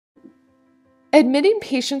Admitting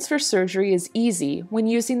patients for surgery is easy when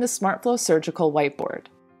using the SmartFlow surgical whiteboard.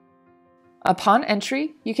 Upon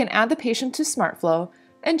entry, you can add the patient to SmartFlow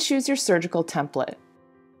and choose your surgical template.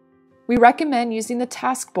 We recommend using the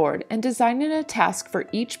task board and designing a task for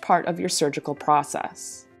each part of your surgical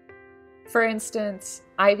process. For instance,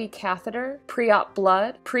 IV catheter, pre-op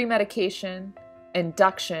blood, pre-medication,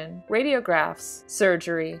 induction, radiographs,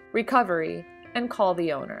 surgery, recovery, and call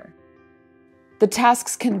the owner. The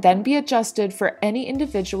tasks can then be adjusted for any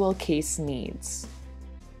individual case needs.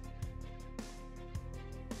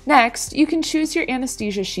 Next, you can choose your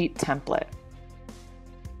anesthesia sheet template.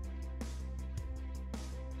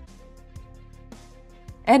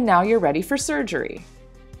 And now you're ready for surgery.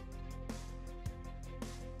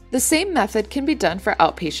 The same method can be done for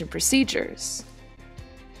outpatient procedures.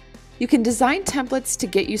 You can design templates to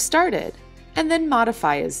get you started and then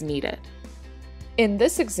modify as needed. In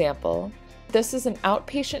this example, this is an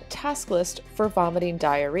outpatient task list for vomiting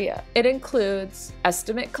diarrhea. It includes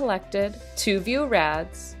estimate collected, 2-view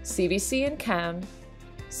RADs, CVC and Chem,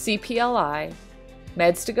 CPLI,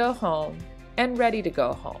 meds to go home, and ready to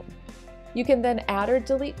go home. You can then add or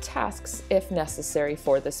delete tasks if necessary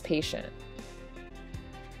for this patient.